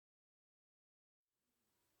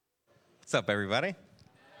What's up, everybody?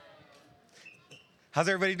 How's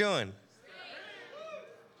everybody doing?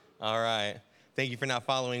 All right. Thank you for not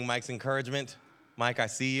following Mike's encouragement. Mike, I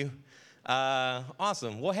see you.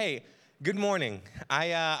 Awesome. Well, hey, good morning.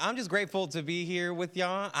 I'm just grateful to be here with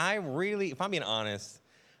y'all. If I'm being honest,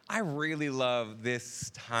 I really love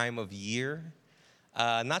this time of year.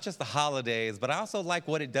 Not just the holidays, but I also like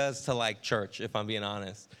what it does to like church, if I'm being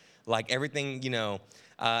honest. Like everything,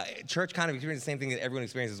 church kind of experiences the same thing that everyone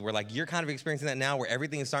experiences, where like you're kind of experiencing that now, where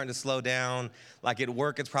everything is starting to slow down. Like at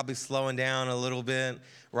work, it's probably slowing down a little bit,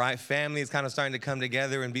 right? Family is kind of starting to come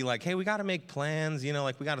together and be like, hey, we got to make plans,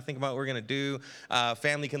 like we got to think about what we're going to do.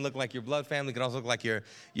 Family can look like your blood family, can also look like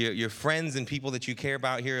your friends and people that you care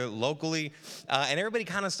about here locally. And everybody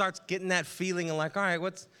kind of starts getting that feeling and like, all right,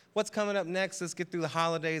 what's coming up next? Let's get through the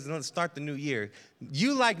holidays and let's start the new year.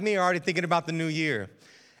 You, like me, are already thinking about the new year.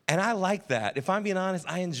 And I like that. If I'm being honest,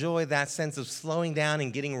 I enjoy that sense of slowing down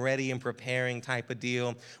and getting ready and preparing type of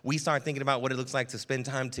deal. We start thinking about what it looks like to spend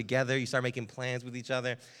time together. You start making plans with each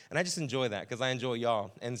other. And I just enjoy that because I enjoy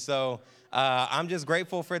y'all. And so I'm just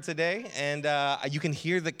grateful for today. And you can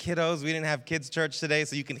hear the kiddos. We didn't have kids' church today,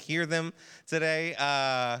 so you can hear them today.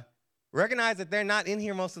 Recognize that they're not in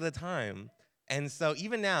here most of the time. And so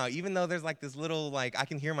even now, even though there's like this little, I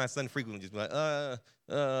can hear my son frequently just be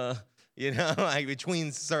like, like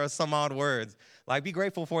between some odd words. Like, be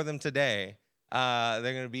grateful for them today. They're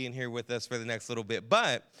going to be in here with us for the next little bit.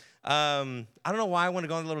 But I don't know why I want to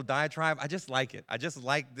go on a little diatribe. I just like it. I just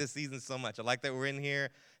like this season so much. I like that we're in here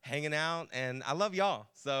hanging out, and I love y'all.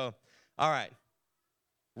 So, all right.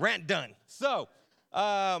 Rant done. So,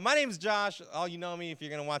 my name's Josh. All you know me if you're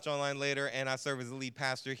going to watch online later, and I serve as the lead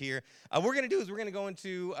pastor here. What we're going to do is we're going to go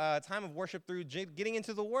into a time of worship through getting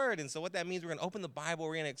into the Word. And so what that means, we're going to open the Bible.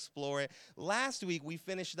 We're going to explore it. Last week, we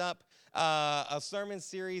finished up a sermon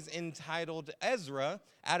series entitled Ezra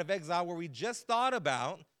Out of Exile, where we just thought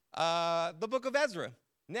about the book of Ezra.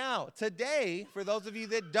 Now, today, for those of you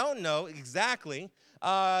that don't know exactly,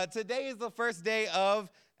 today is the first day of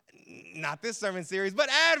not this sermon series, but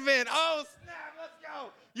Advent. Oh, snap, let's go.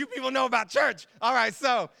 You people know about church. All right,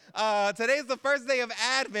 so today's the first day of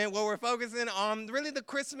Advent, where we're focusing on really the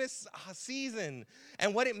Christmas season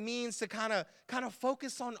and what it means to kind of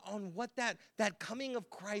focus on what that coming of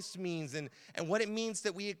Christ means and what it means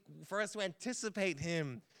that for us to anticipate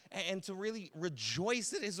him and to really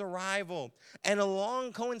rejoice at his arrival. And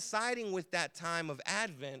along coinciding with that time of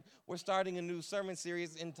Advent, we're starting a new sermon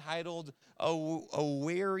series entitled A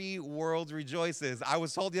Weary World Rejoices. I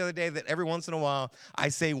was told the other day that every once in a while I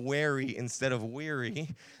say wary instead of weary.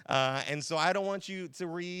 And so I don't want you to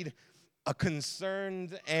read a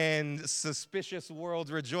concerned and suspicious world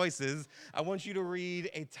rejoices. I want you to read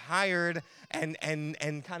a tired and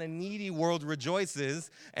kind of needy world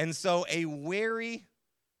rejoices. And so a weary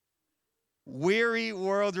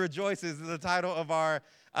World Rejoices is the title of our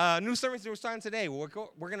new sermon that we're starting today. We're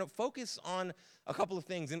going to focus on a couple of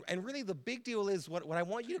things. And really the big deal is what I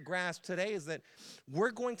want you to grasp today is that we're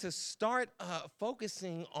going to start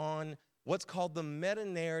focusing on what's called the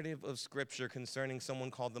meta-narrative of Scripture concerning someone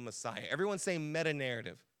called the Messiah. Everyone say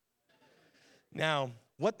meta-narrative. Now,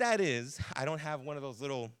 what that is, I don't have one of those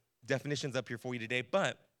little definitions up here for you today,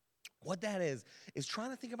 but what that is trying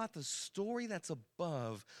to think about the story that's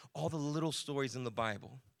above all the little stories in the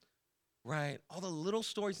Bible, right? All the little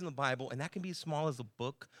stories in the Bible, and that can be as small as a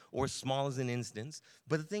book or as small as an instance.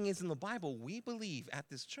 But the thing is, in the Bible, we believe at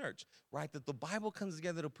this church, right, that the Bible comes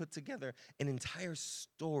together to put together an entire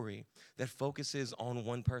story that focuses on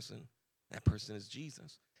one person. That person is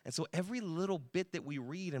Jesus. And so every little bit that we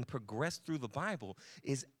read and progress through the Bible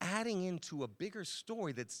is adding into a bigger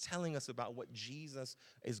story that's telling us about what Jesus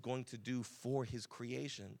is going to do for his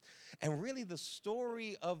creation. And really the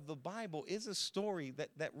story of the Bible is a story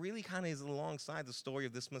that really kind of is alongside the story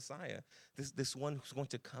of this Messiah, this one who's going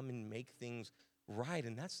to come and make things right.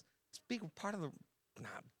 And that's a big part of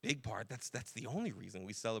not big part, that's the only reason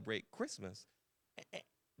we celebrate Christmas.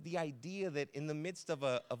 The idea that in the midst of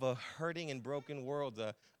a hurting and broken world,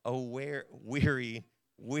 a weary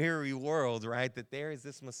world, right, that there is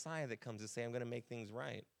this Messiah that comes to say, I'm going to make things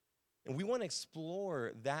right. And we want to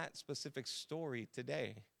explore that specific story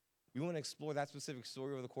today. We want to explore that specific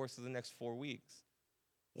story over the course of the next 4 weeks.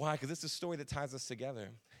 Why? Because it's a story that ties us together.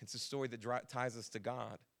 It's a story that ties us to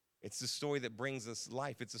God. It's the story that brings us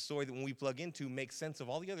life. It's a story that when we plug into makes sense of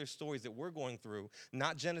all the other stories that we're going through,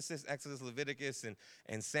 not Genesis, Exodus, Leviticus,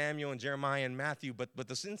 and Samuel and Jeremiah and Matthew, but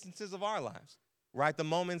the instances of our lives, right? The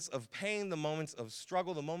moments of pain, the moments of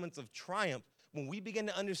struggle, the moments of triumph when we begin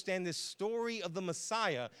to understand this story of the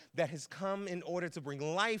Messiah that has come in order to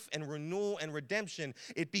bring life and renewal and redemption,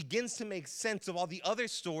 it begins to make sense of all the other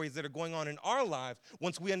stories that are going on in our lives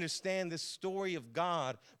once we understand this story of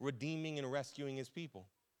God redeeming and rescuing his people.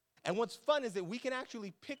 And what's fun is that we can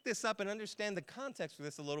actually pick this up and understand the context for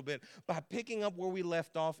this a little bit by picking up where we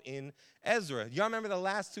left off in Ezra. Y'all remember the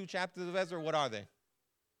last 2 chapters of Ezra? What are they?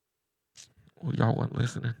 Well, y'all weren't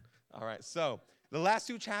listening. All right, so the last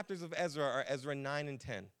 2 chapters of Ezra are Ezra 9 and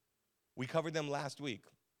 10. We covered them last week.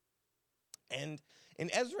 And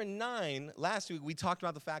in Ezra 9, last week, we talked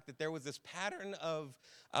about the fact that there was this pattern of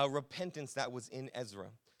repentance that was in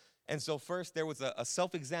Ezra. And so first, there was a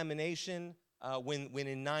self-examination when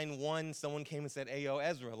in 9:1, someone came and said, hey, yo,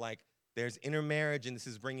 Ezra, like, there's intermarriage, and this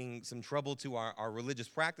is bringing some trouble to our religious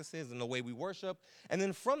practices and the way we worship. And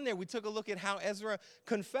then from there, we took a look at how Ezra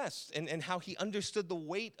confessed and how he understood the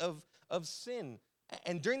weight of sin.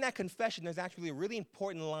 And during that confession, there's actually a really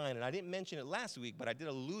important line, and I didn't mention it last week, but I did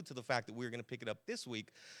allude to the fact that we were going to pick it up this week.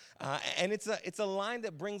 And it's a line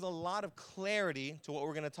that brings a lot of clarity to what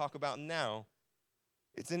we're going to talk about now.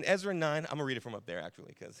 It's in Ezra 9. I'm going to read it from up there,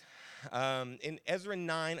 actually, because in Ezra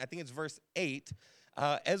 9, I think it's verse 8,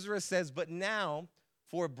 Ezra says, but now,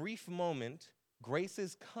 for a brief moment, grace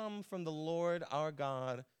has come from the Lord our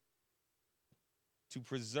God to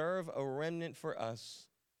preserve a remnant for us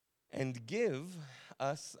and give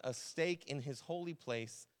us a stake in his holy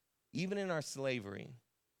place, even in our slavery.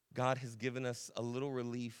 God has given us a little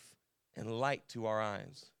relief and light to our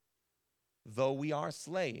eyes. Though we are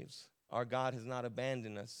slaves, our God has not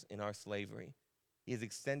abandoned us in our slavery. He has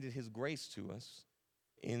extended his grace to us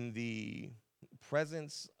in the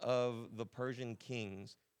presence of the Persian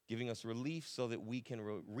kings, giving us relief so that we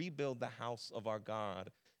can rebuild the house of our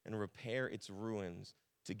God and repair its ruins,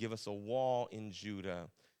 to give us a wall in Judah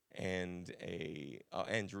and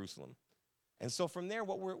Jerusalem. And so from there,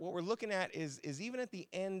 what we're looking at is even at the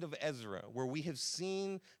end of Ezra, where we have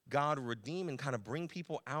seen God redeem and kind of bring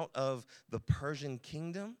people out of the Persian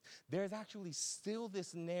kingdom, there's actually still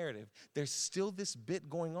this narrative. There's still this bit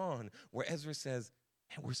going on where Ezra says,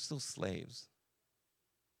 hey, we're still slaves.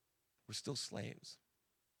 We're still slaves.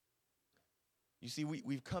 You see,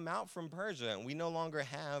 we've come out from Persia, and we no longer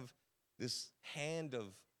have this hand of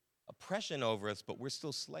oppression over us, but we're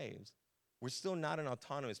still slaves. We're still not an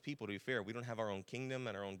autonomous people, to be fair. We don't have our own kingdom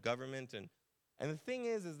and our own government. And the thing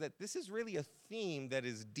is that this is really a theme that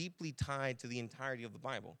is deeply tied to the entirety of the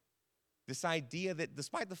Bible. This idea that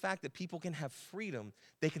despite the fact that people can have freedom,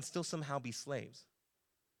 they can still somehow be slaves.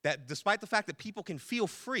 That despite the fact that people can feel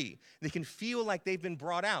free, they can feel like they've been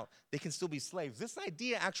brought out, they can still be slaves. This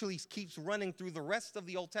idea actually keeps running through the rest of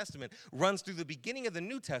the Old Testament, runs through the beginning of the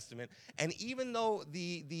New Testament, and even though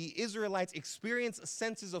the Israelites experience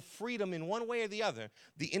senses of freedom in one way or the other,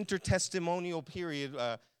 the intertestamental period,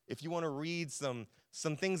 if you want to read some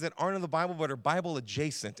things that aren't in the Bible but are Bible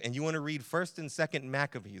adjacent, and you want to read 1st and 2nd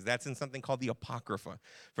Maccabees, that's in something called the Apocrypha.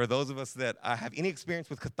 For those of us that have any experience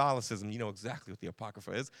with Catholicism, you know exactly what the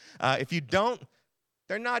Apocrypha is. If you don't,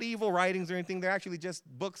 they're not evil writings or anything. They're actually just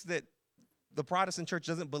books that the Protestant church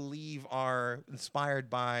doesn't believe are inspired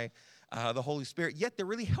by the Holy Spirit, yet they're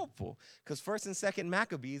really helpful, because 1st and 2nd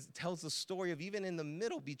Maccabees tells the story of even in the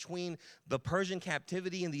middle between the Persian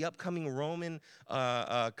captivity and the upcoming Roman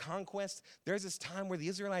conquest, there's this time where the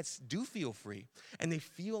Israelites do feel free, and they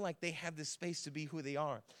feel like they have this space to be who they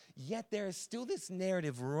are. Yet there is still this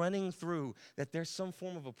narrative running through that there's some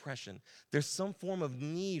form of oppression. There's some form of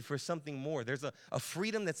need for something more. There's a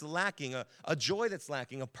freedom that's lacking, a joy that's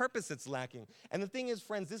lacking, a purpose that's lacking. And the thing is,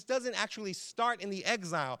 friends, this doesn't actually start in the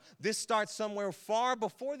exile. This starts somewhere far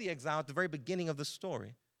before the exile, at the very beginning of the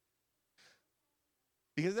story.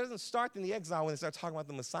 Because it doesn't start in the exile when they start talking about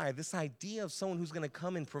the Messiah. This idea of someone who's going to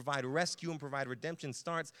come and provide rescue and provide redemption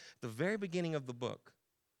starts at the very beginning of the book.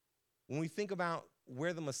 When we think about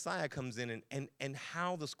where the Messiah comes in and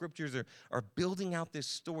how the scriptures are building out this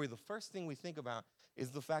story, the first thing we think about is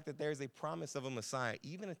the fact that there is a promise of a Messiah,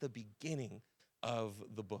 even at the beginning of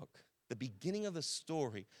the book. The beginning of the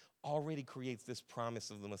story already creates this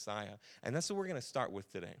promise of the Messiah. And that's what we're going to start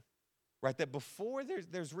with today. Right, that before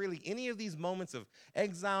there's really any of these moments of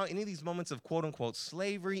exile, any of these moments of quote-unquote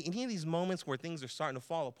slavery, any of these moments where things are starting to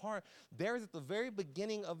fall apart, there's at the very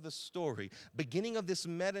beginning of the story, beginning of this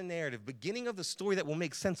meta-narrative, beginning of the story that will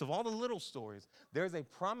make sense of all the little stories, there's a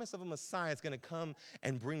promise of a Messiah that's going to come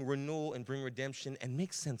and bring renewal and bring redemption and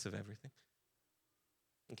make sense of everything.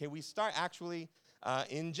 Okay, we start actually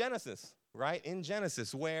in Genesis. right, in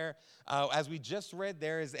Genesis, where, as we just read,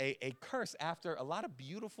 there is a curse after a lot of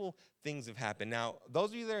beautiful things have happened. Now, those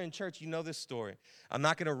of you that are in church, you know this story. I'm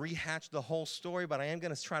not going to rehash the whole story, but I am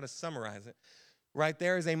going to try to summarize it. Right,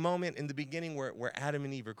 there is a moment in the beginning where Adam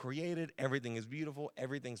and Eve are created. Everything is beautiful.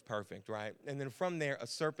 Everything's perfect, right? And then from there, a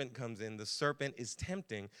serpent comes in. The serpent is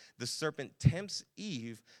tempting. The serpent tempts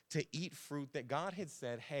Eve to eat fruit that God had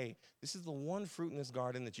said, hey, this is the one fruit in this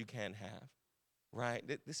garden that you can't have, right?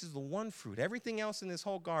 This is the one fruit. Everything else in this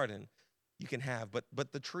whole garden you can have,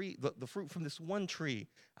 but the tree, the fruit from this one tree,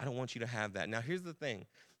 I don't want you to have that. Now, here's the thing.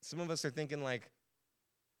 Some of us are thinking like,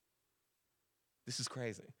 this is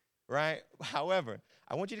crazy. Right? However,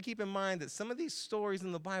 I want you to keep in mind that some of these stories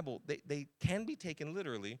in the Bible, they can be taken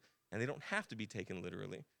literally, and they don't have to be taken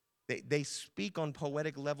literally. They speak on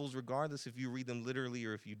poetic levels regardless if you read them literally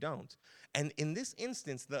or if you don't. And in this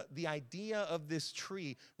instance, the idea of this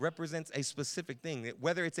tree represents a specific thing.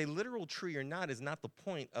 Whether it's a literal tree or not is not the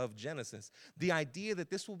point of Genesis. The idea that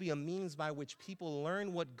this will be a means by which people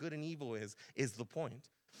learn what good and evil is the point.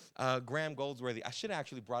 Graham Goldsworthy, I should have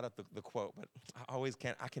actually brought up the quote, but I always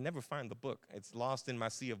can't. I can never find the book. It's lost in my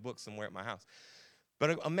sea of books somewhere at my house.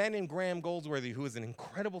 But a man named Graham Goldsworthy, who is an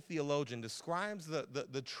incredible theologian, describes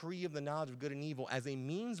the tree of the knowledge of good and evil as a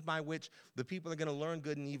means by which the people are going to learn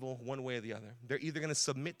good and evil one way or the other. They're either going to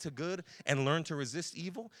submit to good and learn to resist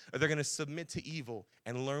evil, or they're going to submit to evil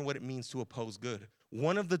and learn what it means to oppose good.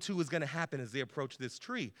 One of the two is going to happen as they approach this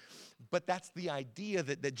tree. But that's the idea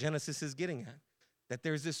that Genesis is getting at. That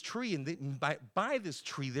there's this tree, and by this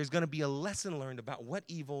tree, there's going to be a lesson learned about what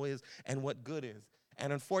evil is and what good is.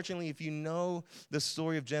 And unfortunately, if you know the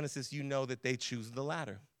story of Genesis, you know that they choose the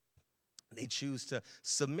latter. They choose to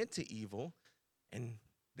submit to evil and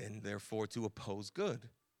then, therefore, to oppose good.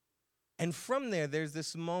 And from there, there's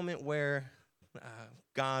this moment where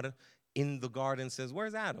God in the garden says,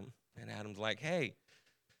 where's Adam? And Adam's like, hey,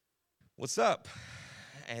 what's up?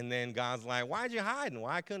 And then God's like, why'd you hide? And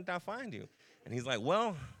why couldn't I find you? And he's like,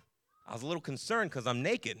 well, I was a little concerned because I'm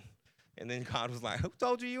naked. And then God was like, who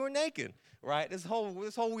told you were naked? Right? This whole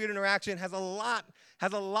weird interaction has a lot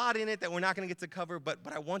in it that we're not going to get to cover, but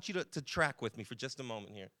I want you to track with me for just a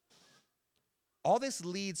moment here. All this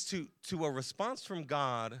leads to a response from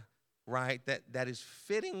God, right, that is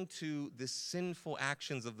fitting to the sinful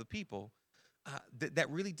actions of the people that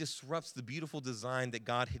really disrupts the beautiful design that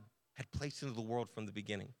God had placed into the world from the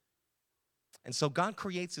beginning. And so God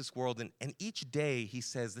creates this world, and each day he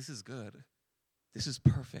says, this is good, this is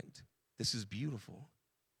perfect, this is beautiful.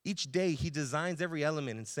 Each day he designs every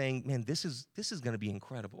element and saying, man, this is going to be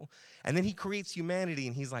incredible. And then he creates humanity,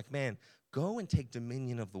 and he's like, man, go and take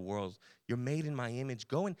dominion of the world. You're made in my image.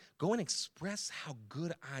 Go and express how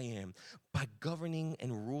good I am by governing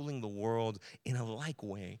and ruling the world in a like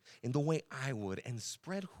way, in the way I would, and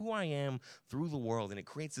spread who I am through the world. And it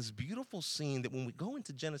creates this beautiful scene that when we go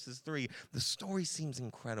into Genesis 3, the story seems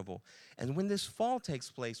incredible. And when this fall takes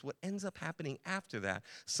place, what ends up happening after that,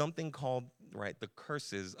 something called, right, the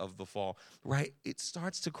curses of the fall, right, it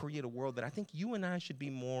starts to create a world that I think you and I should be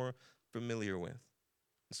more familiar with.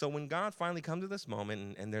 So when God finally comes to this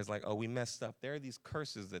moment and there's like, oh, we messed up, there are these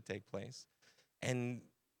curses that take place. And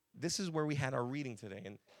this is where we had our reading today.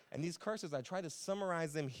 And these curses, I try to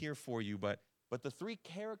summarize them here for you, but the three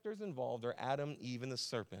characters involved are Adam, Eve, and the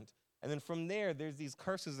serpent. And then from there, there's these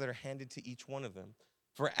curses that are handed to each one of them.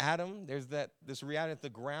 For Adam, there's this reality that the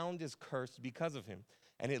ground is cursed because of him.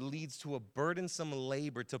 And it leads to a burdensome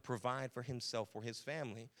labor to provide for himself or his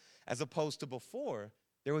family, as opposed to before,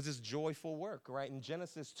 there was this joyful work, right? In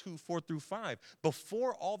Genesis 2:4-5,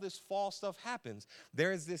 before all this fall stuff happens,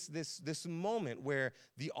 there is this moment where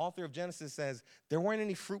the author of Genesis says there weren't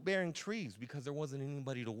any fruit-bearing trees because there wasn't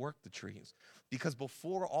anybody to work the trees. Because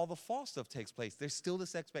before all the fall stuff takes place, there's still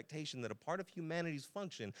this expectation that a part of humanity's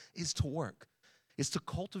function is to work, is to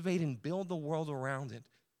cultivate and build the world around it.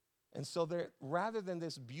 And so rather than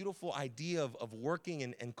this beautiful idea of working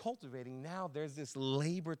and cultivating, now there's this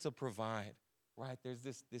labor to provide. Right, there's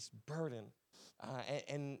this burden,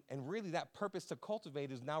 and really that purpose to cultivate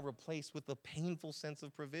is now replaced with a painful sense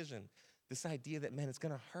of provision. This idea that, man, it's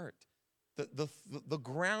going to hurt. The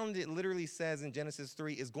ground, it literally says in Genesis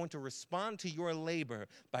 3, is going to respond to your labor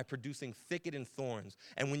by producing thicket and thorns.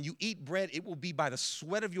 And when you eat bread, it will be by the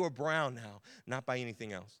sweat of your brow now, not by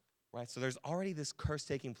anything else. Right, so there's already this curse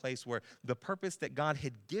taking place where the purpose that God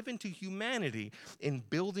had given to humanity in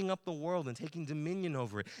building up the world and taking dominion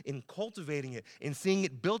over it, in cultivating it, in seeing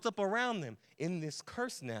it built up around them, in this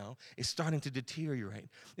curse now is starting to deteriorate.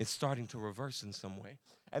 It's starting to reverse in some way.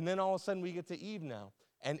 And then all of a sudden we get to Eve now.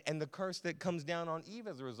 And the curse that comes down on Eve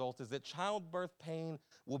as a result is that childbirth pain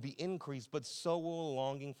will be increased, but so will a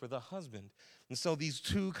longing for the husband. And so these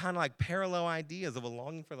two kind of like parallel ideas of a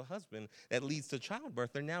longing for the husband that leads to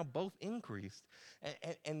childbirth, they're now both increased.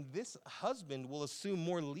 And this husband will assume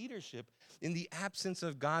more leadership in the absence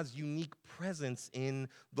of God's unique presence in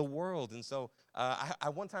the world. And so I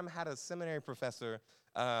one time had a seminary professor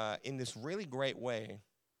in this really great way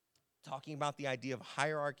talking about the idea of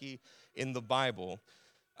hierarchy in the Bible.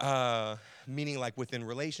 Meaning like within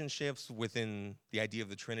relationships, within the idea of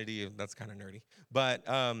the Trinity. That's kind of nerdy, but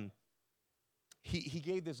he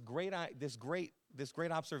gave this great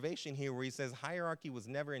observation here where he says hierarchy was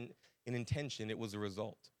never an intention, it was a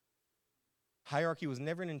result. Hierarchy was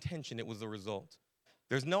never an intention, it was a result.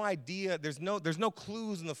 There's no idea, there's no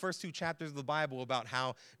clues in the first two chapters of the Bible about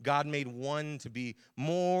how God made one to be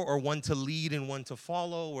more, or one to lead and one to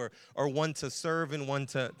follow, or one to serve and one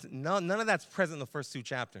to none of that's present in the first two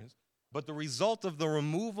chapters. But the result of the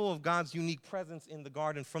removal of God's unique presence in the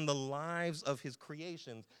garden from the lives of his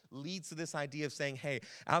creations leads to this idea of saying, hey,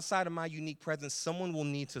 outside of my unique presence, someone will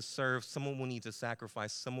need to serve, someone will need to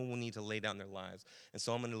sacrifice, someone will need to lay down their lives. And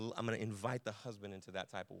so I'm gonna invite the husband into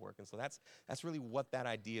that type of work. And so that's really what that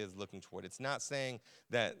idea is looking toward. It's not saying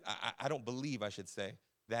that, I don't believe, I should say,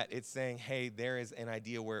 that it's saying, hey, there is an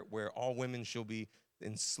idea where all women shall be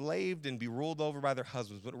enslaved and be ruled over by their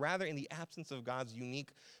husbands, but rather in the absence of God's unique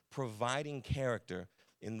providing character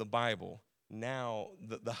in the Bible, now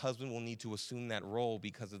the husband will need to assume that role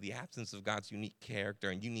because of the absence of God's unique character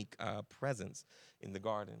and unique presence in the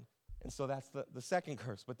garden. And so that's the second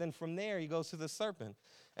curse. But then from there, he goes to the serpent,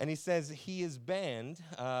 and he says he is banned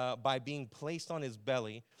by being placed on his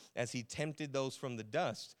belly as he tempted those from the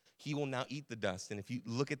dust. He will now eat the dust. And if you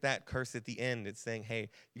look at that curse at the end, it's saying, hey,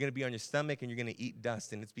 you're going to be on your stomach and you're going to eat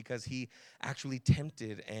dust. And it's because he actually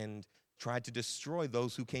tempted and tried to destroy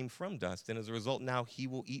those who came from dust. And as a result, now he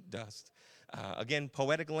will eat dust. Again,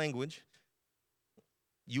 poetic language.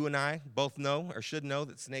 You and I both know or should know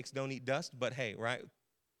that snakes don't eat dust. But hey, right?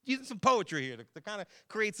 Using some poetry here to kind of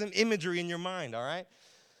create some imagery in your mind, all right?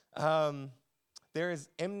 There is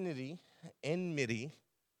enmity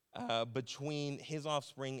between his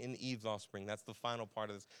offspring and Eve's offspring. That's the final part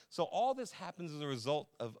of this. So all this happens as a result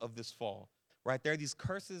of this fall, right? There are these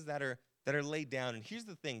curses that are laid down. And here's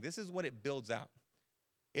the thing. This is what it builds out.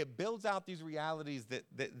 It builds out these realities that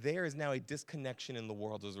there is now a disconnection in the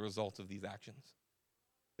world as a result of these actions.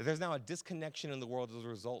 That there's now a disconnection in the world as a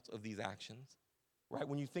result of these actions, right?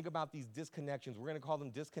 When you think about these disconnections, we're going to call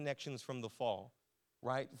them disconnections from the fall.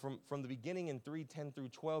 Right? From the beginning in 3:10 through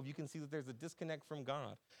 12, you can see that there's a disconnect from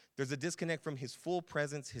God. There's a disconnect from his full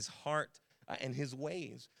presence, his heart, and his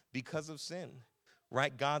ways because of sin.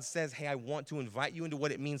 Right? God says, hey, I want to invite you into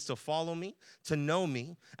what it means to follow me, to know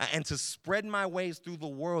me, and to spread my ways through the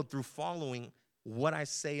world through following what I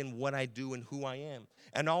say and what I do and who I am.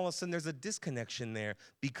 And all of a sudden, there's a disconnection there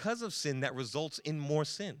because of sin that results in more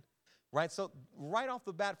sin. Right? So right off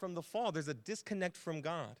the bat from the fall, there's a disconnect from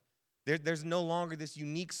God. There's no longer this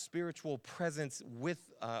unique spiritual presence with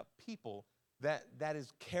people that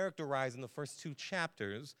is characterized in the first two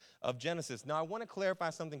chapters of Genesis. Now, I want to clarify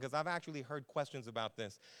something because I've actually heard questions about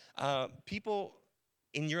this. People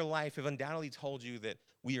in your life have undoubtedly told you that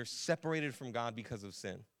we are separated from God because of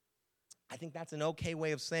sin. I think that's an okay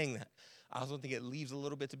way of saying that. I also think it leaves a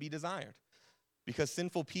little bit to be desired because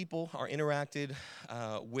sinful people are interacted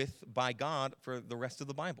with by God for the rest of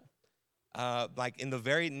the Bible. Like in the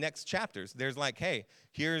very next chapters, there's like, hey,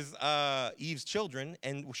 here's Eve's children,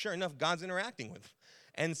 and sure enough, God's interacting with them.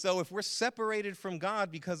 And so if we're separated from God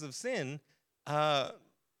because of sin, man,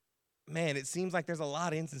 it seems like there's a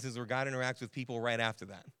lot of instances where God interacts with people right after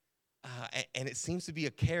that. And it seems to be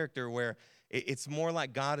a character where it's more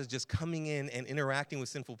like God is just coming in and interacting with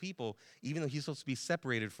sinful people, even though he's supposed to be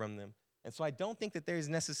separated from them. And so I don't think that there's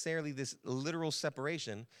necessarily this literal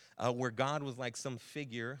separation where God was like some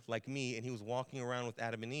figure like me and he was walking around with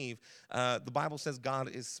Adam and Eve. The Bible says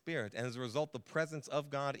God is spirit. And as a result, the presence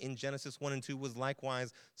of God in Genesis 1 and 2 was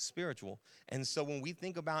likewise spiritual. And so when we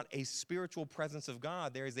think about a spiritual presence of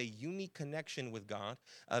God, there is a unique connection with God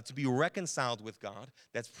to be reconciled with God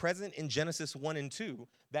that's present in Genesis 1 and 2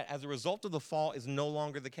 that as a result of the fall is no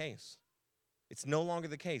longer the case. It's no longer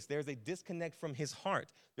the case. There's a disconnect from his heart.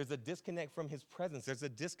 There's a disconnect from his presence. There's a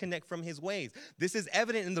disconnect from his ways. This is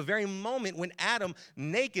evident in the very moment when Adam,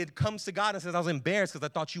 naked, comes to God and says, I was embarrassed because I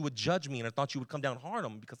thought you would judge me and I thought you would come down hard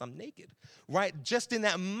on me because I'm naked, right? Just in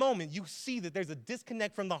that moment, you see that there's a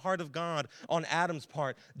disconnect from the heart of God on Adam's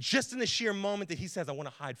part, just in the sheer moment that he says, I want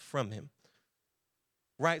to hide from him.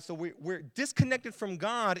 right? So we're disconnected from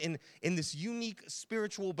God in this unique,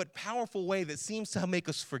 spiritual, but powerful way that seems to make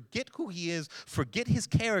us forget who he is, forget his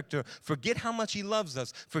character, forget how much he loves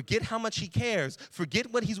us, forget how much he cares,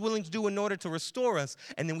 forget what he's willing to do in order to restore us,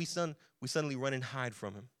 and then we suddenly run and hide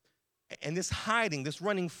from him. And this hiding, this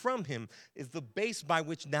running from him, is the base by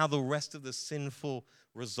which now the rest of the sinful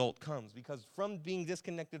result comes. Because from being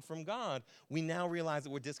disconnected from God, we now realize that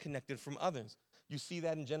we're disconnected from others. You see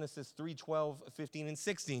that in Genesis 3:12, 15, and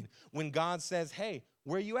 16. When God says, hey,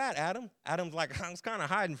 where you at, Adam? Adam's like, I was kind of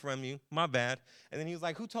hiding from you, my bad. And then he was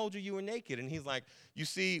like, who told you were naked? And he's like, you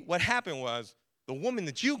see, what happened was the woman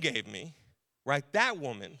that you gave me, right, that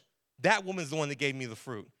woman's the one that gave me the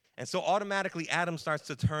fruit. And so automatically Adam starts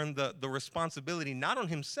to turn the responsibility not on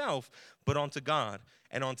himself, but onto God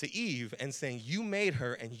and onto Eve and saying, you made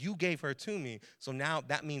her and you gave her to me. So now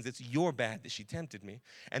that means it's your bad that she tempted me.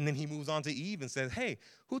 And then he moves on to Eve and says, hey,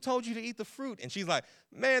 who told you to eat the fruit? And she's like,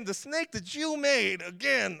 man, the snake that you made,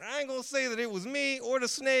 again, I ain't going to say that it was me or the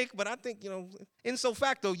snake, but I think, in so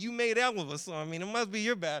facto, you made all of us. So, it must be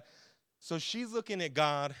your bad. So she's looking at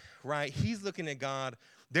God, right? He's looking at God.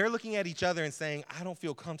 They're looking at each other and saying, I don't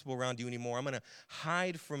feel comfortable around you anymore. I'm going to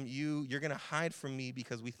hide from you. You're going to hide from me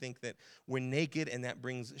because we think that we're naked and that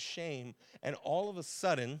brings shame. And all of a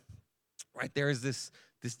sudden, right, there is this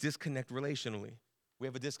disconnect relationally. We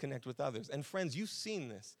have a disconnect with others. And friends, you've seen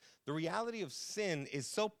this. The reality of sin is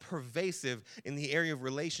so pervasive in the area of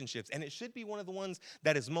relationships. And it should be one of the ones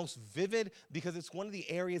that is most vivid because it's one of the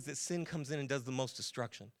areas that sin comes in and does the most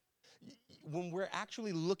destruction. When we're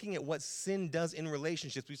actually looking at what sin does in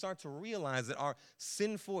relationships, we start to realize that our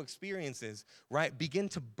sinful experiences, right, begin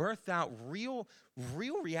to birth out real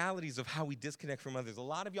realities of how we disconnect from others. A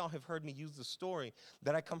lot of y'all have heard me use the story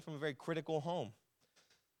that I come from a very critical home.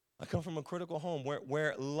 I come from a critical home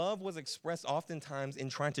where love was expressed oftentimes in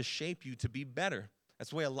trying to shape you to be better. That's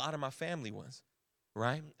the way a lot of my family was,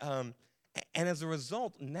 right? And as a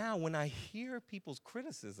result, now when I hear people's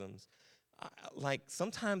criticisms, like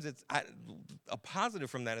sometimes a positive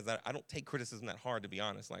from that is that I don't take criticism that hard, to be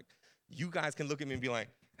honest. Like you guys can look at me and be like,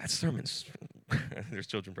 that sermon's, there's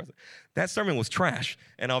children present. That sermon was trash.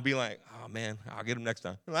 And I'll be like, oh man, I'll get them next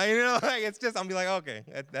time. Like, it's just, I'll be like, okay,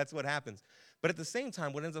 that's what happens. But at the same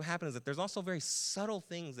time, what ends up happening is that there's also very subtle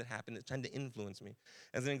things that happen that tend to influence me.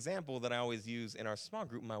 As an example that I always use in our small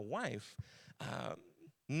group, my wife,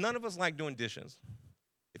 none of us like doing dishes.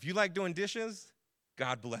 If you like doing dishes,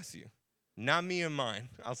 God bless you. Not me and mine,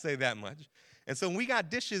 I'll say that much. And so we got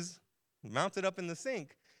dishes mounted up in the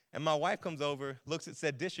sink, and my wife comes over, looks at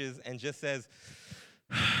said dishes, and just says,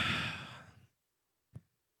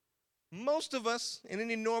 most of us, in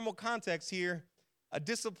any normal context here, a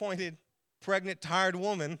disappointed, pregnant, tired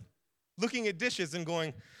woman looking at dishes and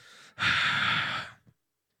going,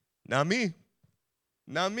 not me.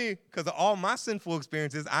 Not me, because of all my sinful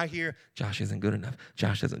experiences, I hear, Josh isn't good enough.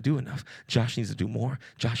 Josh doesn't do enough. Josh needs to do more.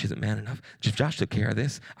 Josh isn't man enough. If Josh took care of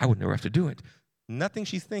this, I would never have to do it. Nothing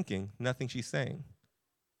she's thinking, nothing she's saying.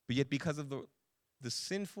 But yet because of the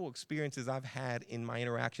sinful experiences I've had in my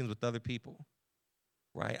interactions with other people,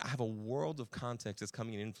 right, I have a world of context that's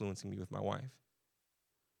coming and influencing me with my wife.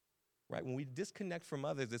 Right? When we disconnect from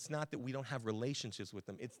others, it's not that we don't have relationships with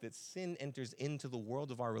them. It's that sin enters into the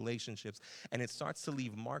world of our relationships, and it starts to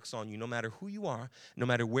leave marks on you no matter who you are, no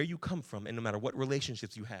matter where you come from, and no matter what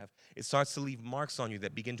relationships you have. It starts to leave marks on you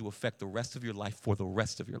that begin to affect the rest of your life for the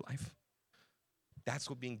rest of your life. That's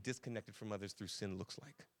what being disconnected from others through sin looks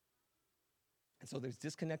like. And so there's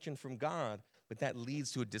disconnection from God, but that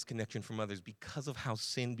leads to a disconnection from others because of how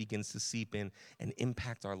sin begins to seep in and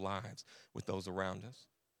impact our lives with those around us.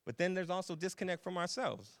 But then there's also disconnect from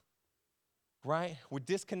ourselves, right? We're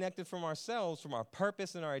disconnected from ourselves, from our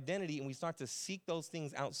purpose and our identity, and we start to seek those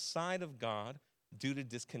things outside of God due to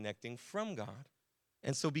disconnecting from God.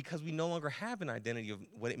 And so because we no longer have an identity of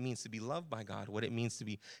what it means to be loved by God, what it means to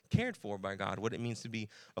be cared for by God, what it means to be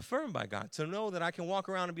affirmed by God, to know that I can walk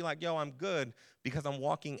around and be like, yo, I'm good because I'm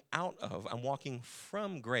walking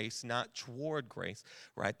from grace, not toward grace,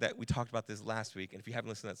 right? That we talked about this last week. And if you haven't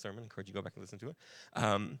listened to that sermon, I encourage you to go back and listen to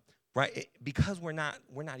it. Right? Because we're not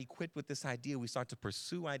equipped with this idea, we start to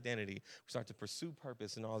pursue identity, we start to pursue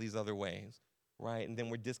purpose in all these other ways, right? And then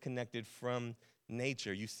we're disconnected from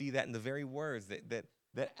nature. You see that in the very words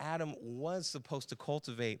that Adam was supposed to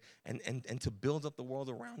cultivate and to build up the world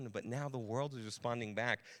around him, but now the world is responding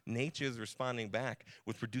back. Nature is responding back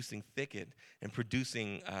with producing thicket and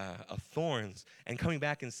producing thorns and coming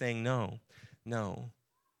back and saying, no.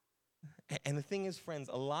 And the thing is, friends,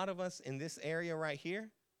 a lot of us in this area right here,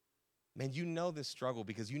 Man, you know this struggle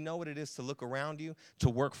because you know what it is to look around you, to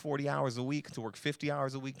work 40 hours a week, to work 50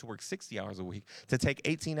 hours a week, to work 60 hours a week, to take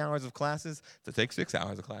 18 hours of classes, to take 6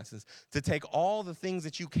 hours of classes, to take all the things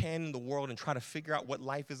that you can in the world and try to figure out what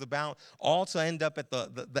life is about, all to end up at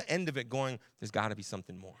the end of it going, there's got to be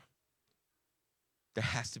something more. There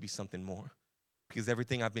has to be something more because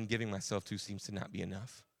everything I've been giving myself to seems to not be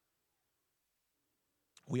enough.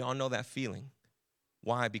 We all know that feeling.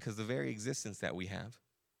 Why? Because the very existence that we have,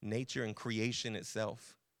 nature and creation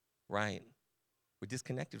itself, right? We're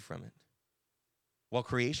disconnected from it. While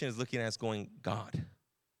creation is looking at us going, God,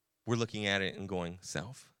 we're looking at it and going,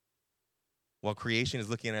 self. While creation is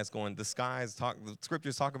looking at us going, the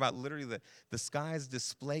scriptures talk about literally the skies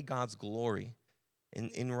display God's glory.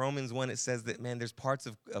 In Romans 1, it says that, man, there's parts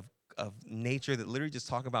of nature that literally just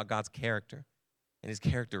talk about God's character and his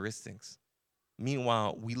characteristics.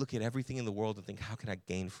 Meanwhile, we look at everything in the world and think, how can I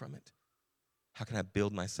gain from it? How can I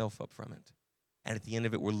build myself up from it? And at the end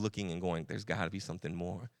of it, we're looking and going, there's got to be something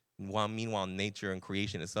more. Meanwhile, nature and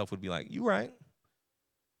creation itself would be like, you're right.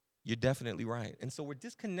 You're definitely right. And so we're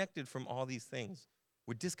disconnected from all these things.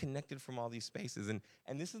 We're disconnected from all these spaces. And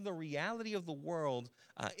this is the reality of the world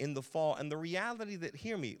in the fall, and the reality that,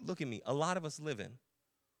 hear me, look at me, a lot of us live in.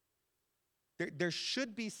 There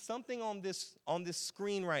should be something on this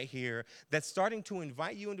screen right here that's starting to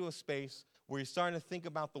invite you into a space where you're starting to think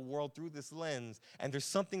about the world through this lens, and there's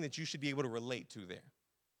something that you should be able to relate to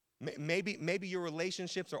there. Maybe your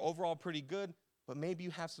relationships are overall pretty good, but maybe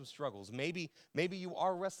you have some struggles. Maybe you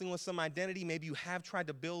are wrestling with some identity. Maybe you have tried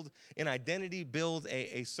to build an identity, build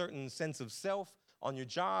a certain sense of self on your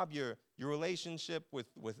job, your relationship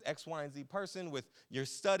with X, Y, and Z person, with your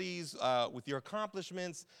studies, with your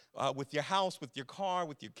accomplishments, with your house, with your car,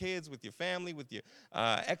 with your kids, with your family, with your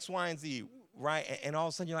X, Y, and Z, right? And all of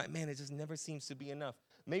a sudden you're like, man, it just never seems to be enough.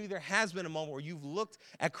 Maybe there has been a moment where you've looked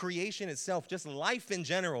at creation itself, just life in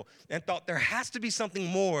general, and thought there has to be something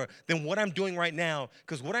more than what I'm doing right now,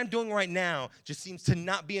 because what I'm doing right now just seems to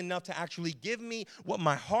not be enough to actually give me what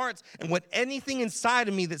my heart and what anything inside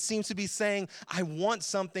of me that seems to be saying, I want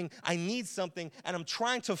something, I need something, and I'm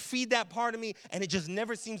trying to feed that part of me, and it just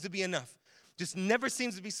never seems to be enough. Just never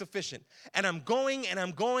seems to be sufficient. And I'm going and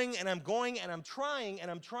I'm going and I'm going and I'm trying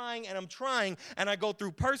and I'm trying and I'm trying. And I go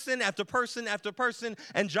through person after person after person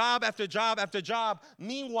and job after job after job.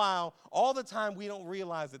 Meanwhile, all the time we don't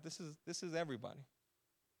realize that this is everybody.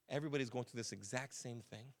 Everybody's going through this exact same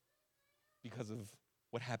thing because of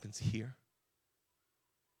what happens here.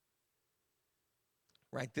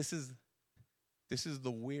 Right? This is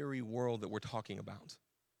the weary world that we're talking about.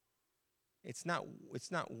 It's not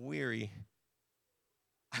weary.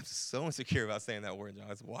 I'm so insecure about saying that word, John.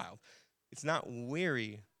 It's wild. It's not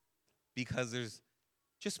weary because there's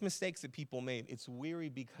just mistakes that people made. It's weary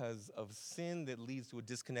because of sin that leads to a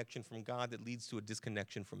disconnection from God, that leads to a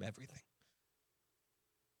disconnection from everything.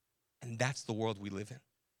 And that's the world we live in.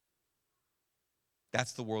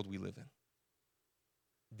 That's the world we live in.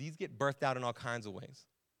 These get birthed out in all kinds of ways.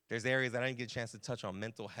 There's areas that I didn't get a chance to touch on: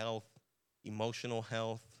 mental health, emotional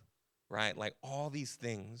health, right? Like all these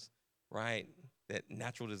things, right? That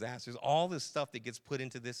natural disasters, all this stuff that gets put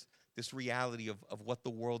into this reality of what the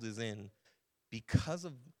world is in because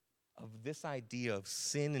of this idea of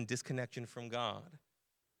sin and disconnection from God.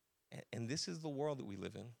 And this is the world that we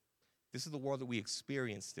live in. This is the world that we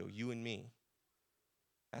experience still, you and me.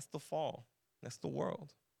 That's the fall. That's the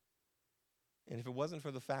world. And if it wasn't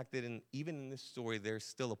for the fact that even in this story, there's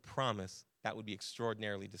still a promise, that would be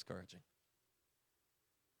extraordinarily discouraging.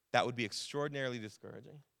 That would be extraordinarily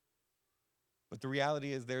discouraging. But the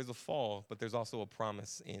reality is there's a fall, but there's also a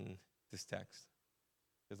promise in this text.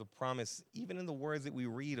 There's a promise, even in the words that we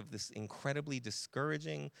read, of this incredibly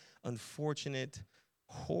discouraging, unfortunate,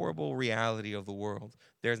 horrible reality of the world.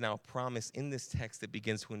 There's now a promise in this text that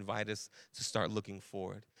begins to invite us to start looking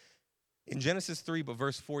forward. In Genesis 3, but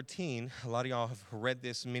verse 14, a lot of y'all have read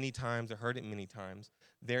this many times or heard it many times.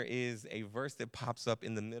 There is a verse that pops up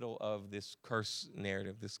in the middle of this curse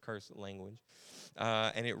narrative, this curse language.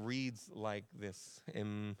 And it reads like this. It's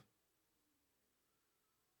going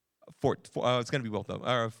to be both of them,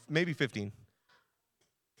 or maybe 15.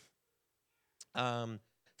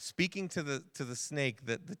 Speaking to the snake,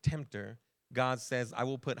 the tempter, God says, I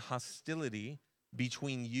will put hostility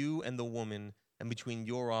between you and the woman, and between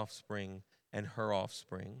your offspring and her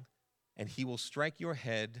offspring. And he will strike your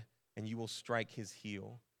head, and you will strike his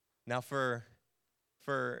heel. Now, for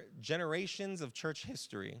generations of church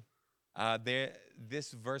history,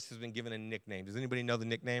 this verse has been given a nickname. Does anybody know the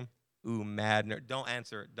nickname? Ooh, mad nerd. Don't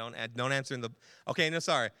answer. Don't answer in the. Okay, no,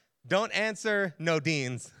 sorry. Don't answer. No,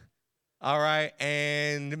 Deans. All right,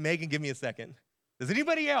 and Megan, give me a second. Does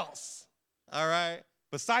anybody else, all right,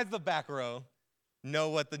 besides the back row, know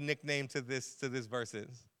what the nickname to this verse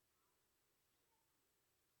is?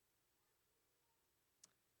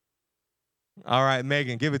 All right,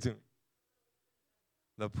 Megan, give it to me.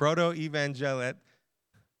 The proto-evangelion,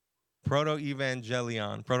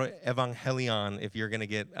 if you're gonna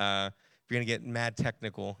get mad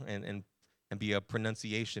technical and be a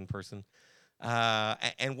pronunciation person.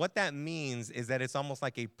 And what that means is that it's almost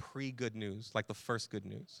like a pre-good news, like the first good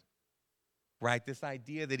news, right? This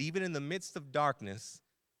idea that even in the midst of darkness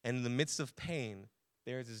and in the midst of pain,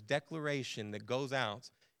 there's this declaration that goes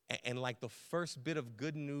out, and like the first bit of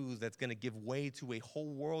good news that's going to give way to a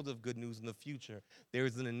whole world of good news in the future, there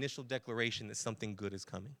is an initial declaration that something good is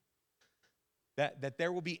coming. That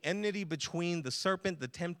there will be enmity between the serpent, the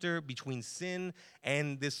tempter, between sin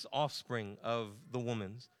and this offspring of the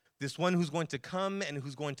woman's. This one who's going to come and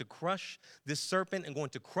who's going to crush this serpent and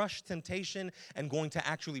going to crush temptation and going to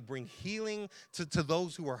actually bring healing to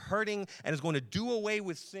those who are hurting and is going to do away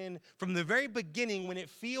with sin from the very beginning when it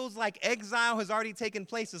feels like exile has already taken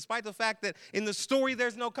place, despite the fact that in the story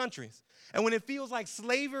there's no countries. And when it feels like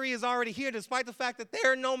slavery is already here, despite the fact that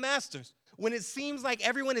there are no masters. When it seems like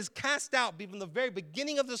everyone is cast out from the very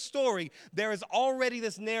beginning of the story, there is already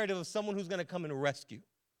this narrative of someone who's going to come and rescue,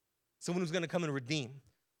 someone who's going to come and redeem.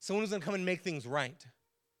 Someone who's going to come and make things right.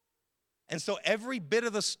 And so every bit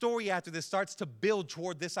of the story after this starts to build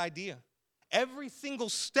toward this idea. Every single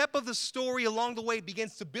step of the story along the way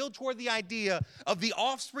begins to build toward the idea of the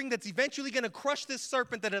offspring that's eventually going to crush this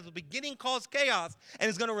serpent that at the beginning caused chaos and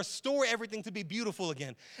is going to restore everything to be beautiful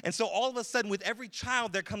again. And so all of a sudden, with every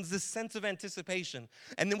child, there comes this sense of anticipation.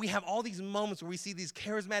 And then we have all these moments where we see these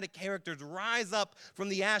charismatic characters rise up from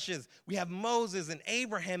the ashes. We have Moses and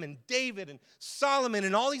Abraham and David and Solomon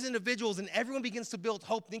and all these individuals, and everyone begins to build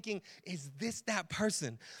hope, thinking, is this that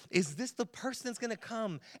person? Is this the person that's going to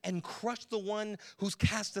come and crush the one who's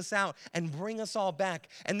cast us out and bring us all back?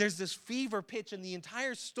 And there's this fever pitch in the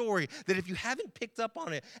entire story that if you haven't picked up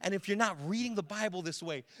on it, and if you're not reading the Bible this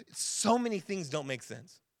way, so many things don't make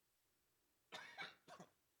sense.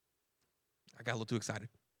 I got a little too excited.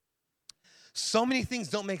 So many things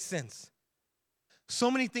don't make sense. So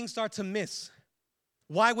many things start to miss.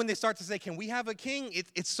 Why, when they start to say, can we have a king?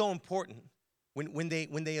 It's so important. When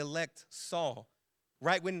they elect Saul,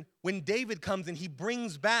 right? When David comes and he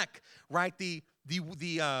brings back, right, the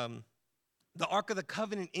Ark of the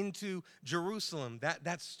Covenant into Jerusalem,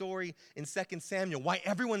 that story in 2 Samuel, why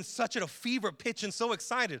everyone's such at a fever pitch and so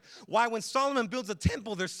excited. Why when Solomon builds a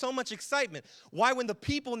temple, there's so much excitement. Why when the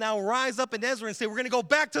people now rise up in Ezra and say, we're going to go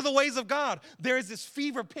back to the ways of God, there is this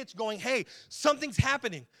fever pitch going, hey, something's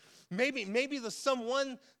happening. Maybe the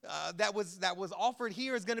someone that was offered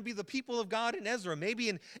here is going to be the people of God in Ezra.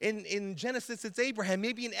 Maybe in Genesis it's Abraham.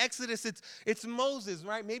 Maybe in Exodus it's Moses,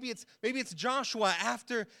 right? Maybe it's Joshua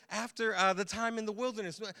after the time in the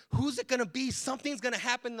wilderness. Who's it going to be? Something's going to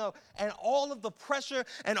happen though, and all of the pressure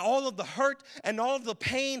and all of the hurt and all of the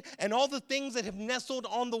pain and all the things that have nestled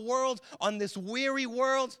on the world, on this weary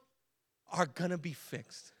world, are going to be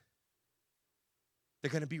fixed. They're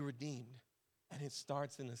going to be redeemed. And it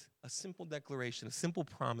starts in a simple declaration, a simple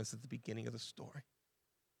promise at the beginning of the story.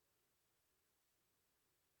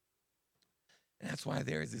 And that's why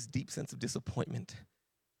there is this deep sense of disappointment,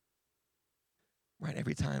 right?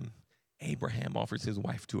 Every time Abraham offers his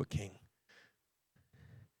wife to a king,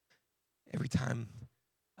 every time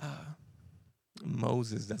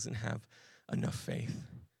Moses doesn't have enough faith,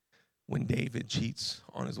 when David cheats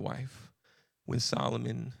on his wife, when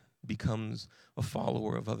Solomon becomes a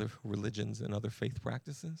follower of other religions and other faith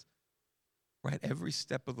practices, right? Every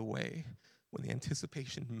step of the way, when the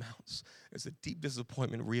anticipation mounts, there's a deep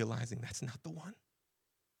disappointment realizing that's not the one.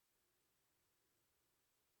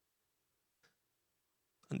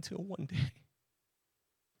 Until one day,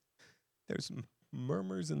 there's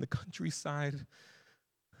murmurs in the countryside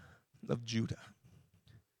of Judah.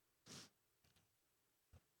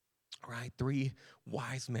 Right? 3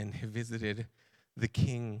 wise men have visited the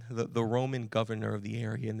king, the Roman governor of the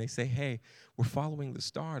area, and they say, hey, we're following the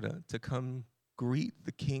star to come greet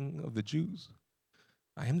the king of the Jews.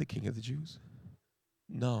 I am the king of the Jews.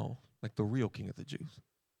 No, like the real king of the Jews.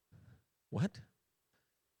 What?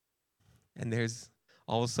 And there's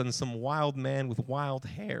all of a sudden some wild man with wild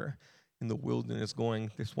hair in the wilderness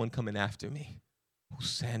going, there's one coming after me whose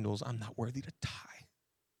sandals I'm not worthy to tie.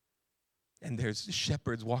 And there's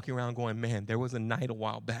shepherds walking around going, man, there was a night a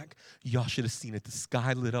while back. Y'all should have seen it. The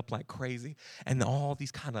sky lit up like crazy. And all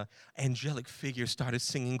these kind of angelic figures started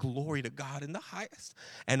singing glory to God in the highest.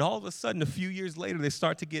 And all of a sudden, a few years later, they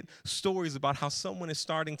start to get stories about how someone is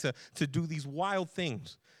starting to do these wild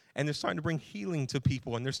things. And they're starting to bring healing to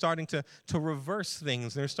people, and they're starting to reverse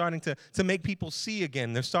things. They're starting to make people see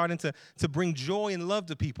again. They're starting to bring joy and love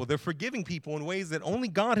to people. They're forgiving people in ways that only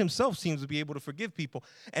God himself seems to be able to forgive people.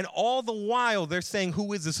 And all the while, they're saying,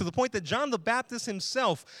 who is this? To the point that John the Baptist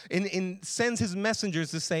himself sends his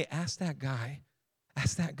messengers to say, ask that guy,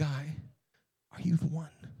 are you the one?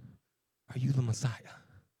 Are you the Messiah?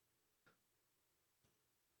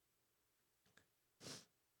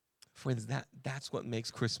 Friends, that's what makes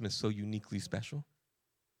Christmas so uniquely special,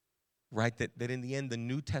 right? That in the end, the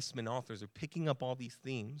New Testament authors are picking up all these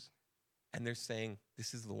themes, and they're saying,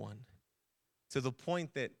 this is the one. To the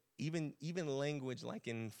point that even language like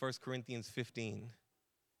in 1 Corinthians 15,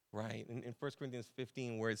 right? In 1 Corinthians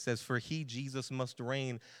 15, where it says, for he, Jesus, must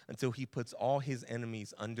reign until he puts all his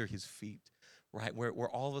enemies under his feet, right? Where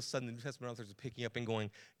all of a sudden the New Testament authors are picking up and going,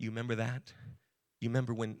 you remember that? You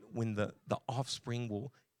remember when the offspring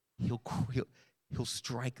he'll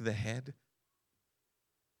strike the head?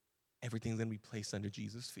 Everything's going to be placed under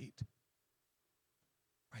Jesus' feet.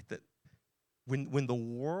 Right? That when the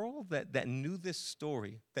world that knew this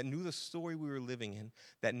story, that knew the story we were living in,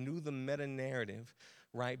 that knew the meta-narrative,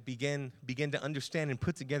 right, began to understand and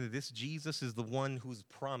put together this Jesus is the one who's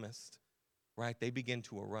promised, right, they begin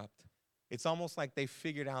to erupt. It's almost like they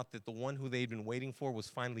figured out that the one who they'd been waiting for was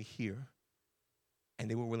finally here, and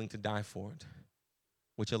they were willing to die for it,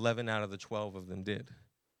 which 11 out of the 12 of them did,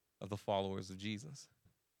 of the followers of Jesus.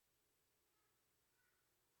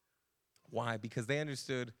 Why? Because they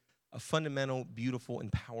understood a fundamental, beautiful, and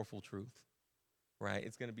powerful truth, right?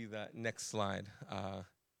 It's going to be the next slide,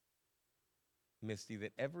 Misty,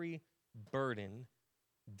 that every burden,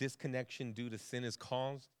 disconnection due to sin is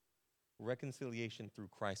caused, reconciliation through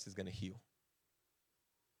Christ is going to heal.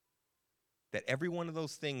 That every one of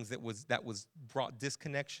those things that was brought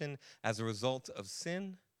disconnection as a result of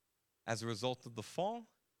sin, as a result of the fall,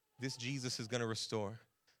 this Jesus is going to restore.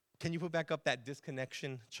 Can you put back up that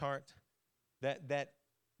disconnection chart? That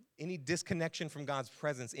any disconnection from God's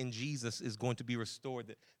presence in Jesus is going to be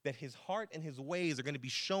restored. That his heart and his ways are going to be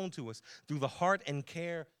shown to us through the heart and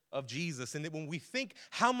care of Jesus. And that when we think,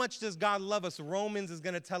 how much does God love us? Romans is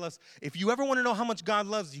going to tell us, if you ever want to know how much God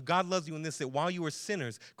loves you in this, that while you were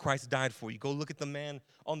sinners, Christ died for you. Go look at the man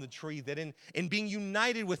on the tree, that in being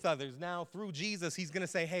united with others now through Jesus, he's going to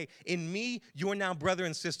say, hey, in me, you're now brother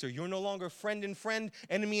and sister. You're no longer friend and friend,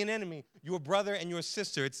 enemy and enemy. You're brother and your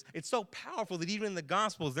sister. It's so powerful that even in the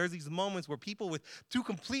Gospels, there's these moments where people with two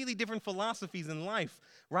completely different philosophies in life,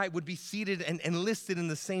 right, would be seated and listed in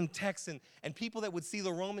the same text. And people that would see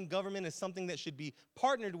the Roman government as something that should be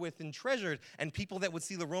partnered with and treasured, and people that would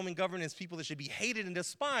see the Roman government as people that should be hated and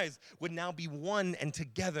despised, would now be one and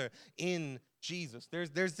together in Jesus. There's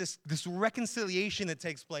this reconciliation that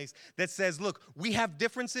takes place that says, look, we have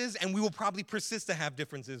differences and we will probably persist to have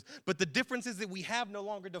differences, but the differences that we have no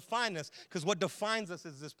longer define us, because what defines us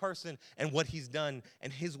is this person and what he's done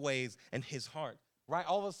and his ways and his heart. Right?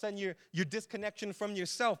 All of a sudden, your disconnection from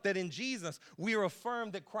yourself, that in Jesus, we are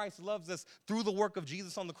affirmed that Christ loves us through the work of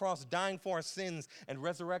Jesus on the cross, dying for our sins and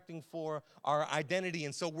resurrecting for our identity.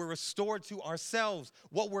 And so we're restored to ourselves,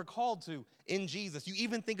 what we're called to in Jesus. You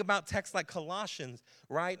even think about texts like Colossians,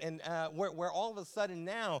 right? And where all of a sudden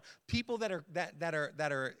now, people that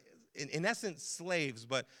are in essence slaves,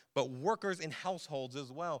 but workers in households as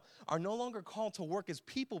well, are no longer called to work as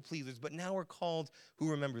people pleasers, but now we're called, who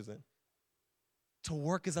remembers it? To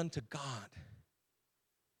work as unto God.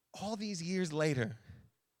 All these years later,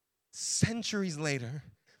 centuries later,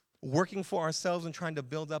 working for ourselves and trying to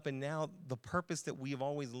build up, and now the purpose that we have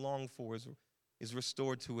always longed for is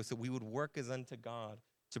restored to us, that we would work as unto God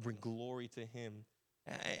to bring glory to him.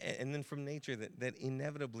 And then from nature, that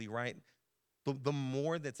inevitably, right, the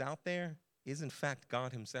more that's out there is in fact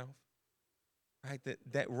God himself. Right?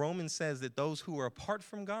 That Romans says that those who are apart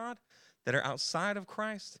from God, that are outside of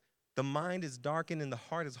Christ, the mind is darkened and the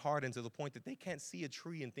heart is hardened to the point that they can't see a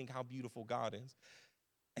tree and think how beautiful God is.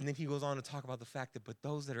 And then he goes on to talk about the fact that, but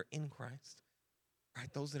those that are in Christ, right,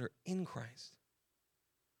 those that are in Christ,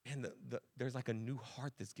 and there's like a new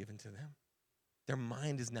heart that's given to them. Their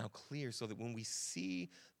mind is now clear, so that when we see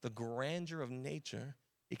the grandeur of nature,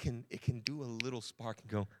 it can do a little spark and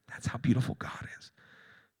go, that's how beautiful God is.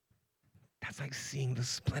 That's like seeing the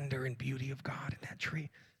splendor and beauty of God in that tree.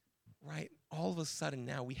 Right? All of a sudden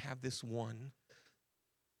now we have this one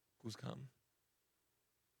who's come.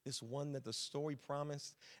 This one that the story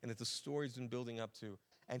promised and that the story's been building up to.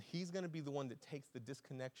 And he's going to be the one that takes the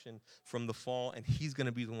disconnection from the fall, and he's going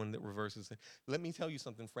to be the one that reverses it. Let me tell you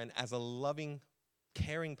something, friend. As a loving,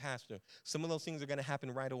 caring pastor, some of those things are going to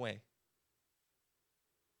happen right away.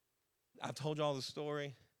 I've told you all the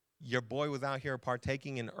story. your boy was out here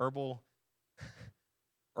partaking in herbal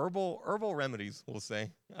remedies, we'll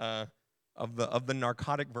say, of the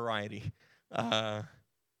narcotic variety,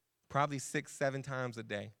 probably 6-7 times a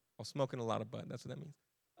day. I was smoking a lot of bud. That's what that means.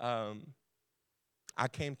 I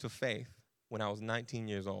came to faith when I was 19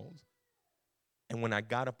 years old, and when I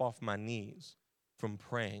got up off my knees from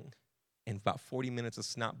praying, and about 40 minutes of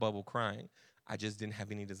snot bubble crying, I just didn't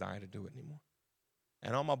have any desire to do it anymore.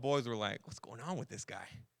 And all my boys were like, "What's going on with this guy?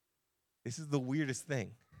 This is the weirdest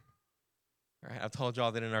thing." All right, I told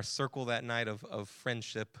y'all that in our circle that night of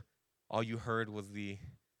friendship, all you heard was the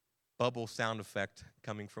bubble sound effect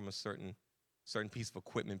coming from a certain piece of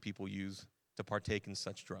equipment people use to partake in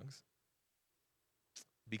such drugs.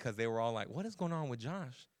 Because they were all like, "What is going on with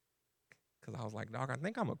Josh?" Because I was like, "Dog, I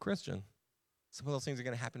think I'm a Christian. Some of those things are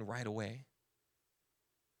going to happen right away.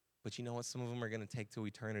 But you know what? Some of them are going to take till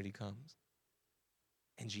eternity comes.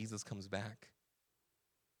 And Jesus comes back.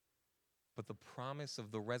 But the promise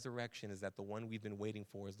of the resurrection is that the one we've been waiting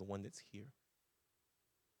for is the one that's here,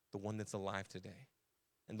 the one that's alive today,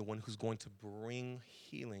 and the one who's going to bring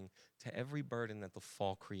healing to every burden that the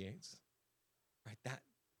fall creates. Right?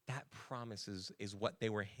 That promise is what they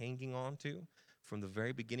were hanging on to from the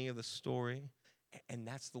very beginning of the story, and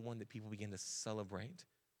that's the one that people began to celebrate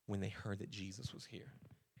when they heard that Jesus was here.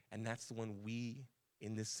 And that's the one we,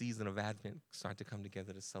 in this season of Advent, start to come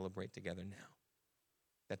together to celebrate together now.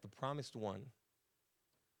 That the promised one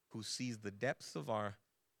who sees the depths of our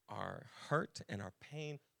hurt and our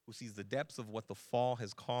pain, who sees the depths of what the fall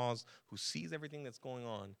has caused, who sees everything that's going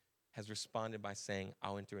on, has responded by saying,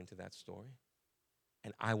 "I'll enter into that story,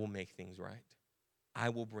 and I will make things right. I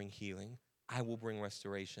will bring healing. I will bring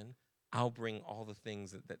restoration. I'll bring all the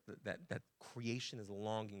things that creation is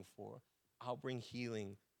longing for. I'll bring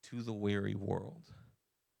healing to the weary world."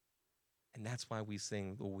 And that's why we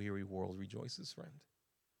sing, "The weary world rejoices, friend."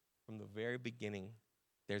 From the very beginning,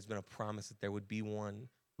 there's been a promise that there would be one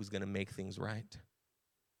who's going to make things right.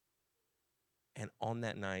 And on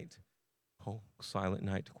that night, silent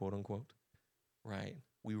night, quote unquote, right,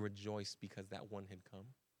 we rejoiced because that one had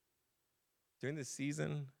come. During this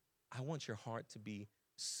season, I want your heart to be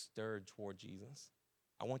stirred toward Jesus.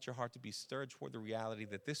 I want your heart to be stirred toward the reality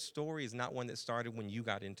that this story is not one that started when you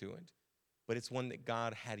got into it, but it's one that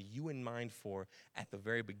God had you in mind for at the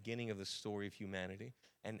very beginning of the story of humanity.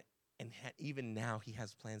 And even now, he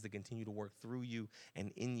has plans to continue to work through you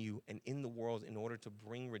and in the world in order to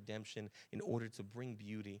bring redemption, in order to bring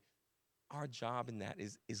beauty. Our job in that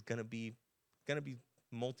is going to be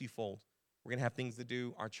multifold. We're going to have things to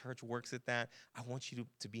do. Our church works at that. I want you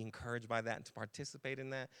to be encouraged by that and to participate in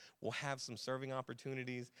that. We'll have some serving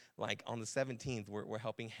opportunities. Like on the 17th, we're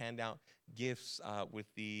helping hand out gifts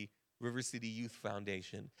with the River City Youth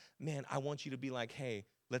Foundation. Man, I want you to be like, "Hey,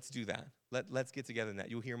 let's do that. Let's get together in that."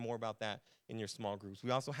 You'll hear more about that in your small groups. We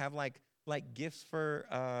also have like gifts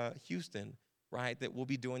for Houston, right, that we'll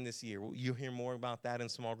be doing this year. You'll hear more about that in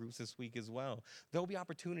small groups this week as well. There'll be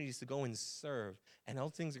opportunities to go and serve, and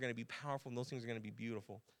those things are going to be powerful, and those things are going to be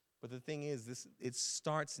beautiful. But the thing is, it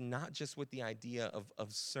starts not just with the idea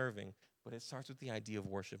of serving, but it starts with the idea of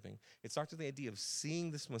worshiping. It starts with the idea of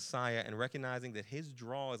seeing this Messiah and recognizing that his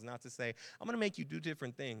draw is not to say, "I'm going to make you do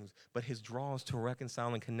different things," but his draw is to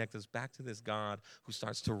reconcile and connect us back to this God who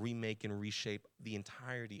starts to remake and reshape the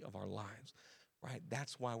entirety of our lives. Right?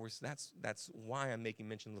 That's why I'm making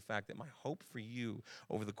mention of the fact that my hope for you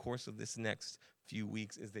over the course of this next few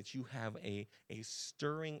weeks is that you have a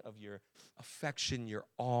stirring of your affection, your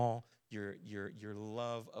awe, your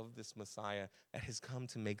love of this Messiah that has come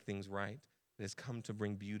to make things right, that has come to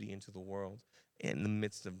bring beauty into the world in the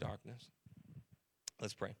midst of darkness.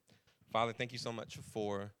 Let's pray. Father, thank you so much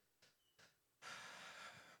for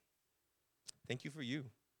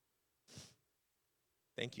you.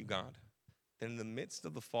 Thank you, God. That in the midst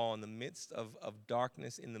of the fall, in the midst of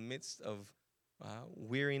darkness, in the midst of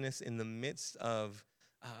weariness, in the midst of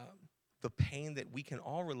the pain that we can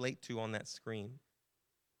all relate to on that screen,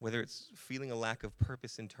 whether it's feeling a lack of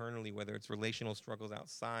purpose internally, whether it's relational struggles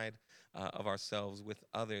outside of ourselves with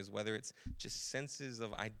others, whether it's just senses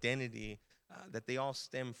of identity, that they all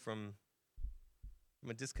stem from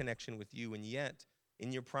a disconnection with you. And yet,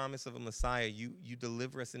 in your promise of a Messiah, you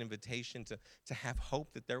deliver us an invitation to have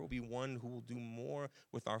hope that there will be one who will do more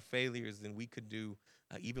with our failures than we could do,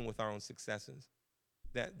 even with our own successes.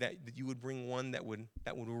 That you would bring one that would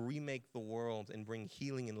remake the world and bring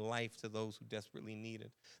healing and life to those who desperately need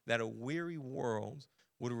it. That a weary world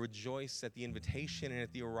would rejoice at the invitation and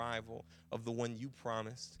at the arrival of the one you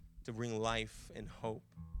promised to bring life and hope.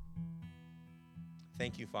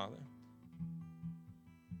 Thank you, Father.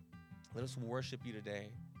 Let us worship you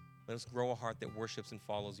today Let us grow a heart that worships and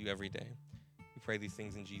follows you every day. We pray these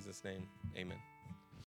things in Jesus' name. Amen.